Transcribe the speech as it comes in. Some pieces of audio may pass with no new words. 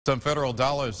Some federal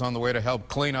dollars on the way to help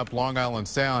clean up Long Island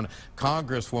Sound.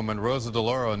 Congresswoman Rosa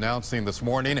DeLauro announcing this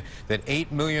morning that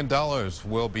 $8 million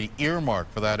will be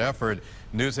earmarked for that effort.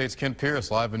 News 8's Ken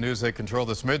Pierce live in News 8 Control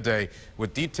this midday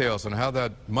with details on how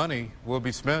that money will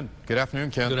be spent. Good afternoon,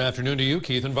 Ken. Good afternoon to you,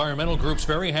 Keith. Environmental groups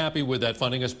very happy with that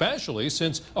funding, especially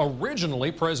since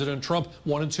originally President Trump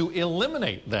wanted to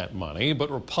eliminate that money. But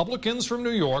Republicans from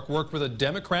New York worked with a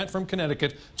Democrat from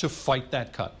Connecticut to fight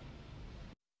that cut.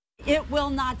 It will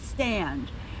not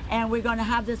stand, and we're going to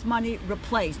have this money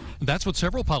replaced. That's what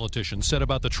several politicians said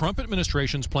about the Trump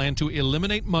administration's plan to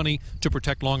eliminate money to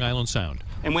protect Long Island Sound.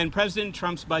 And when President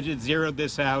Trump's budget zeroed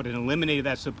this out and eliminated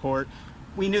that support,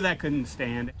 we knew that couldn't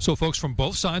stand. So folks from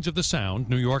both sides of the Sound,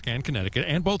 New York and Connecticut,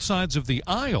 and both sides of the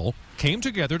aisle came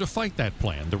together to fight that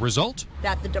plan. The result?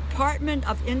 That the Department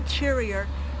of Interior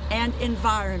and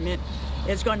Environment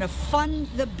is going to fund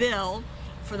the bill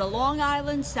for the Long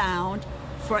Island Sound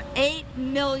for $8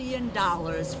 million.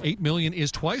 $8 million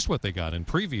is twice what they got in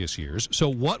previous years. So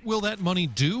what will that money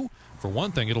do? For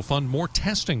one thing, it'll fund more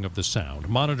testing of the Sound,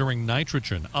 monitoring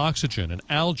nitrogen, oxygen, and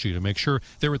algae to make sure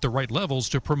they're at the right levels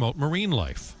to promote marine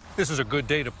life. This is a good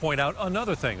day to point out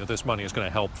another thing that this money is going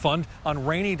to help fund. On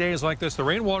rainy days like this, the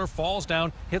rainwater falls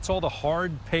down, hits all the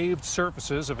hard paved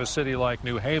surfaces of a city like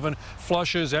New Haven,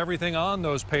 flushes everything on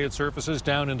those paved surfaces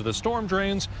down into the storm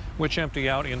drains, which empty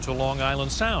out into Long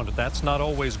Island Sound. That's not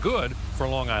always good for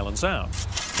Long Island Sound.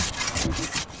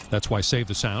 That's why Save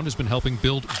the Sound has been helping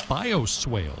build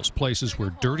bioswales, places where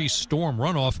dirty storm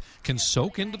runoff can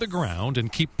soak into the ground and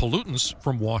keep pollutants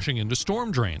from washing into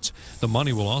storm drains. The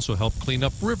money will also help clean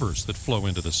up rivers that flow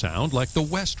into the Sound, like the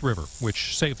West River,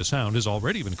 which Save the Sound has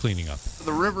already been cleaning up.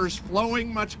 The river's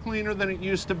flowing much cleaner than it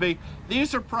used to be.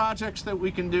 These are projects that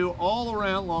we can do all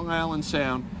around Long Island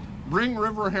Sound, bring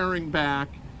river herring back,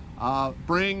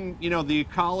 bring, the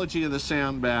ecology of the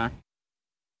Sound back.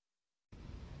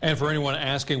 And for anyone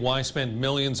asking why spend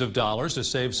millions of dollars to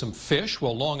save some fish,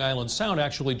 well, Long Island Sound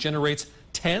actually generates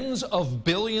tens of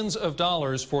billions of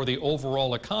dollars for the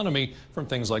overall economy from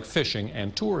things like fishing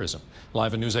and tourism.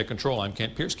 Live in News 8 Control, I'm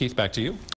Kent Pierce. Keith, back to you.